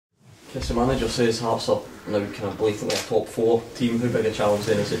Chris, the manager says Hearts are now kind of blatantly a top 4 team. How big a challenge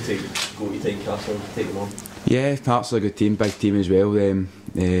then is it to go to Tynecastle and take them on? Yeah, Hearts are a good team, big team as well. You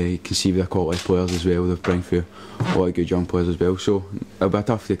can see with the quality players as well. They've bring through a lot of good young players as well. So it'll be a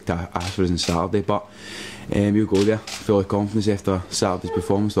tough thing to ask for us on Saturday, but we'll go there fully confident after Saturday's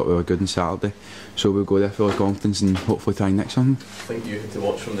performance. Thought we were good on Saturday, so we'll go there fully confident and hopefully try and nick something. I think you had to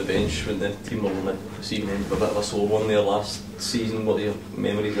watch from the bench when the team were on the receiving end of a bit of a slow one there last season. What are your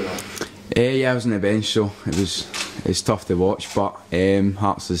memories of that? Yeah, I was on the bench, so it's tough to watch. But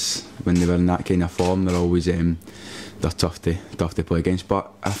Hearts is, when they were in that kind of form, they're always they're tough to play against. But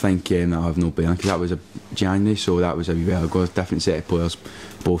I think I have no blame, because that was a January, so that was a wee while ago. Different set of players,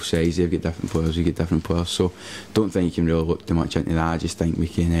 both sides. They've got different players, we get different players. So don't think you can really look too much into that. I just think we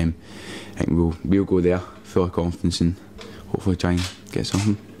can. I think we'll go there full of confidence and hopefully try and get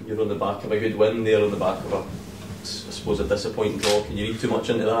something. You're on the back of a good win there, on the back of I suppose a disappointing draw. Can you read too much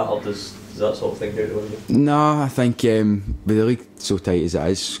into that, or does that sort of thing out the window? No, I think with the league so tight as it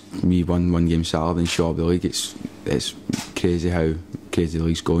is, we won one game Saturday and short of the league. It's crazy how crazy the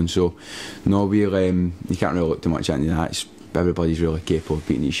league's going. So no, you can't really look too much into that. Everybody's really capable of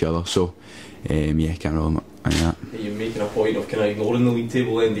beating each other. So yeah, can't really look into that. Are you making a point of kind of ignoring the league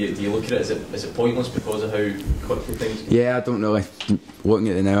table then? Do you look at it, is it pointless because of how quickly things go? Yeah, I don't really, looking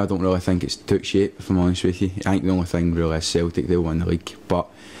at it now, I don't really think it's took shape, if I'm honest with you. I think the only thing really is Celtic, they'll win the league, but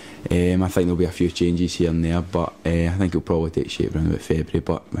I think there'll be a few changes here and there, but I think it'll probably take shape around about February.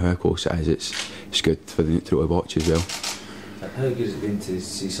 But how close it is, it's good for the neutral to watch as well. How good has it been to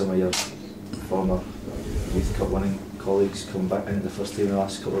see some of your former Youth Cup winning colleagues come back into the first team in the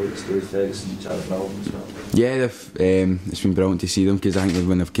last couple of weeks, David Ferguson, Jared Melvin as well? Yeah, it's been brilliant to see them, because I think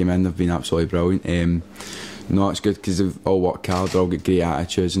when they've come in they've been absolutely brilliant. No, it's good because they've all worked hard, they've all got great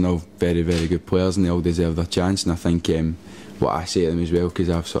attitudes and all very, very good players, and they all deserve their chance. And I think what I say to them as well,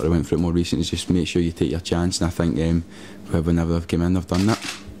 because I've sort of went through it more recently, is just make sure you take your chance. And I think whenever they've come in, they've done that.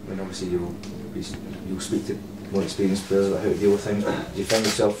 I mean, obviously you'll speak to more experienced players about how to deal with things, but do you find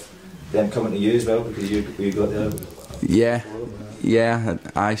yourself them coming to you as well, because you got there? Yeah,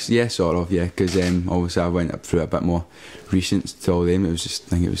 sort of, yeah, because obviously I went up through it a bit more recent to all them. It was just, I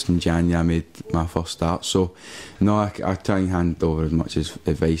think it was in January I made my first start, so no, I try and hand over as much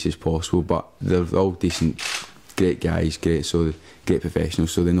advice as possible, but they're all decent, great guys, great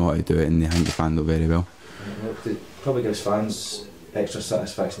professionals, so they know how to do it and they think they've handled it very well. It probably gives fans extra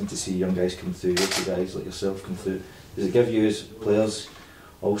satisfaction to see young guys come through, rookie guys like yourself come through. Does it give you as players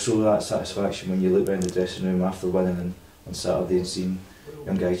also that satisfaction when you look around the dressing room after winning on Saturday and seeing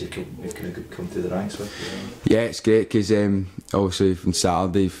young guys you've kind of come through the ranks with? Yeah, it's great, because obviously from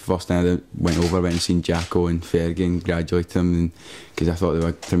Saturday, first time I went and seen Jacko and Fergie and congratulated them, because I thought they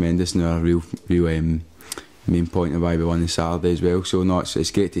were tremendous and they were a real main point of why we won on Saturday as well. So no,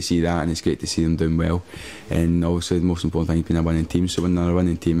 it's great to see that, and it's great to see them doing well. And obviously the most important thing is being a winning team, so when they're a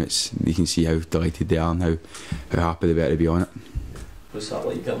winning team, you can see how delighted they are and how happy they are to be on it. Was that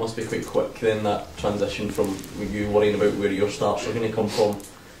like, that must be quite quick then, that transition from you worrying about where your starts are going to come from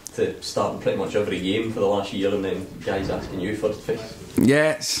to starting pretty much every game for the last year, and then guys asking you for advice?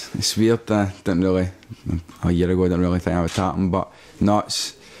 Yeah, it's weird. I didn't really, a year ago I didn't really think I would happen, but no,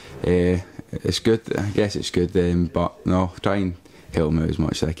 it's good. I guess it's good, but no, try and help them out as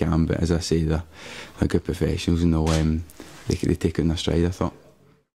much as I can. But as I say, they're good professionals and they take it in their stride, I thought.